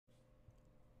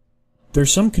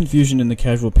There's some confusion in the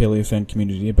casual paleofan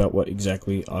community about what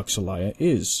exactly Oxalaia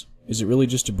is. Is it really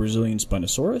just a Brazilian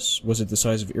Spinosaurus? Was it the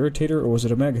size of Irritator, or was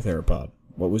it a megatheropod?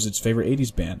 What was its favorite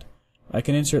 80s band? I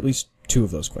can answer at least two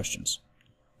of those questions.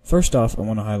 First off, I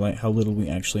want to highlight how little we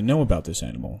actually know about this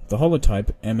animal. The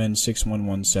holotype,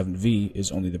 MN6117V,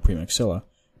 is only the premaxilla,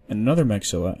 and another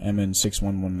maxilla,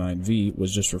 MN6119V,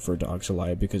 was just referred to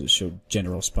Oxalaia because it showed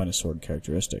general Spinosaurid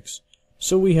characteristics.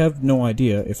 So we have no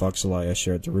idea if Oxalaia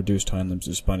shared the reduced hind limbs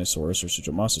of Spinosaurus or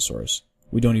Sigilomosasaurus.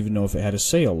 We don't even know if it had a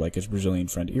sail like its Brazilian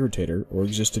friend Irritator, or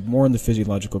existed more in the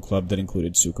physiological club that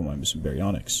included Suchomimus and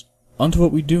Baryonyx. On to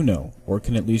what we do know, or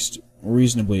can at least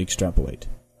reasonably extrapolate.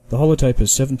 The holotype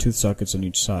has 7 tooth sockets on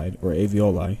each side, or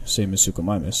alveoli, same as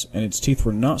Suchomimus, and its teeth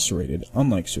were not serrated,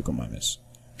 unlike Suchomimus.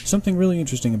 Something really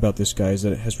interesting about this guy is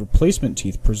that it has replacement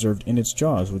teeth preserved in its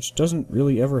jaws, which doesn't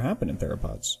really ever happen in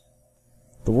theropods.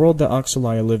 The world that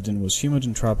Oxalaia lived in was humid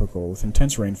and tropical, with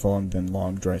intense rainfall and then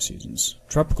long, dry seasons.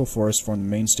 Tropical forests formed the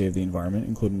mainstay of the environment,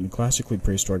 including the classically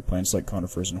prehistoric plants like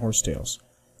conifers and horsetails.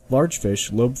 Large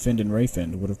fish, lobe-finned and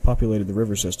ray-finned, would have populated the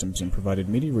river systems and provided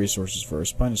meaty resources for a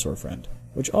Spinosaur friend,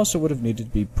 which also would have needed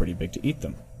to be pretty big to eat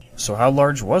them. So how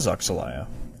large was Oxalaia?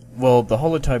 Well, the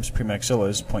holotype's premaxilla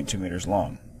is 0.2 meters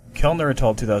long. Kellner et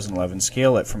al. 2011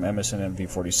 scale it from MSN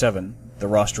MV47, the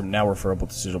rostrum now referable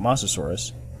to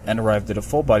Sigilomosasaurus, and arrived at a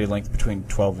full body length between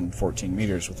 12 and 14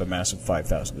 meters with a mass of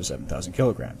 5,000 to 7,000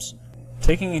 kilograms.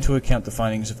 Taking into account the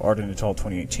findings of Arden et al.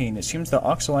 2018, it seems that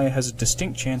Oxalaia has a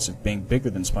distinct chance of being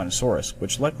bigger than Spinosaurus,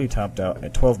 which likely topped out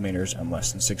at 12 meters and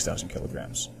less than 6,000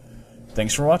 kilograms.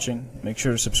 Thanks for watching. Make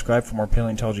sure to subscribe for more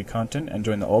paleontology content and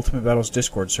join the Ultimate Battles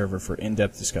Discord server for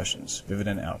in-depth discussions.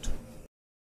 Vivident out.